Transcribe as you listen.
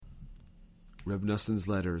Reb Noson's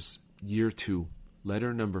Letters, Year 2,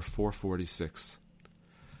 Letter number 446.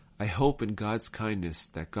 I hope in God's kindness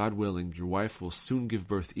that, God willing, your wife will soon give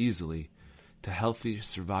birth easily to healthy,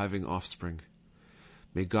 surviving offspring.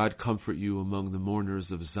 May God comfort you among the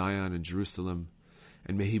mourners of Zion and Jerusalem,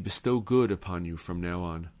 and may He bestow good upon you from now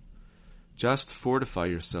on. Just fortify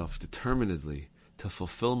yourself determinedly to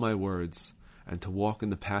fulfill my words and to walk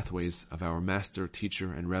in the pathways of our Master,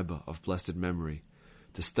 Teacher, and Rebbe of blessed memory,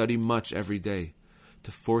 to study much every day,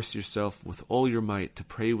 to force yourself with all your might to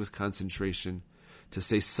pray with concentration, to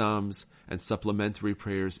say psalms and supplementary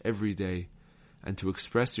prayers every day, and to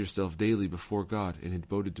express yourself daily before God in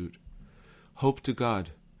Hitbodedut. Hope to God,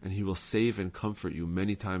 and He will save and comfort you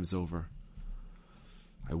many times over.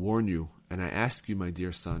 I warn you, and I ask you, my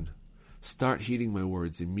dear son, start heeding my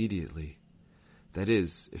words immediately. That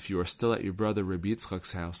is, if you are still at your brother Rabbi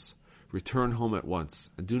Yitzchak's house, return home at once,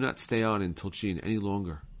 and do not stay on in Tulchin any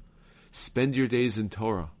longer. Spend your days in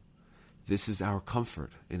Torah. This is our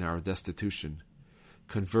comfort in our destitution.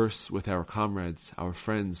 Converse with our comrades, our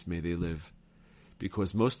friends, may they live,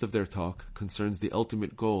 because most of their talk concerns the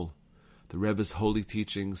ultimate goal, the Rebbe's holy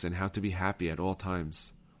teachings and how to be happy at all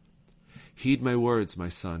times. Heed my words, my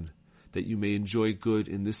son, that you may enjoy good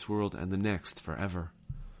in this world and the next forever.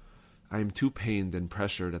 I am too pained and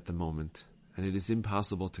pressured at the moment, and it is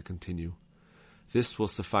impossible to continue. This will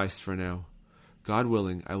suffice for now. God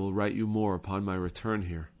willing, I will write you more upon my return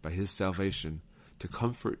here by His salvation, to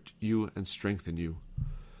comfort you and strengthen you.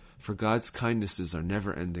 For God's kindnesses are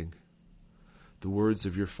never ending. The words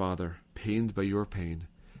of your father, pained by your pain,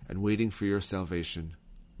 and waiting for your salvation.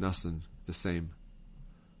 Noson, the same.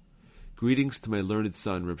 Greetings to my learned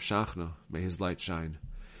son, Reb Shachna, may his light shine.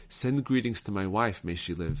 Send greetings to my wife, may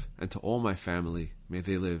she live, and to all my family, may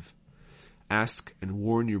they live. Ask and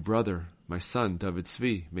warn your brother, my son, David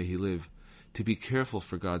Tzvi, may he live, to be careful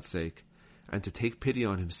for God's sake, and to take pity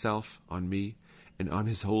on himself, on me, and on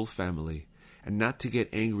his whole family, and not to get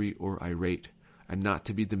angry or irate, and not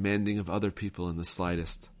to be demanding of other people in the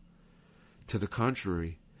slightest. To the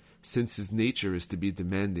contrary, since his nature is to be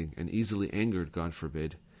demanding and easily angered, God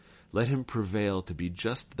forbid, let him prevail to be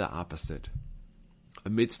just the opposite.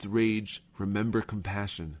 Amidst rage, remember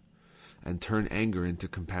compassion, and turn anger into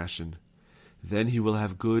compassion. Then he will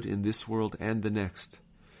have good in this world and the next.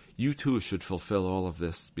 You too should fulfill all of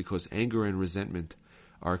this, because anger and resentment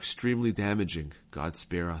are extremely damaging. God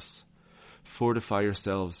spare us. Fortify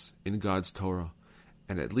yourselves in God's Torah,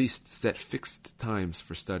 and at least set fixed times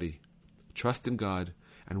for study. Trust in God,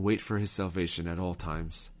 and wait for His salvation at all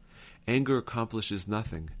times. Anger accomplishes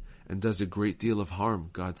nothing, and does a great deal of harm.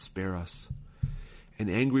 God spare us. An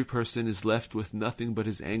angry person is left with nothing but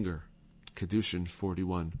his anger. Kedushin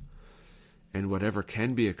 41. And whatever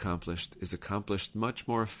can be accomplished is accomplished much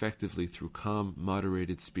more effectively through calm,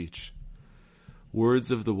 moderated speech. Words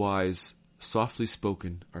of the wise, softly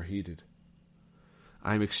spoken, are heeded.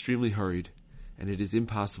 I am extremely hurried, and it is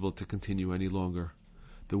impossible to continue any longer.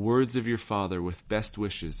 The words of your father with best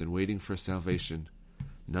wishes and waiting for salvation.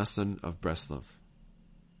 Noson of Breslov.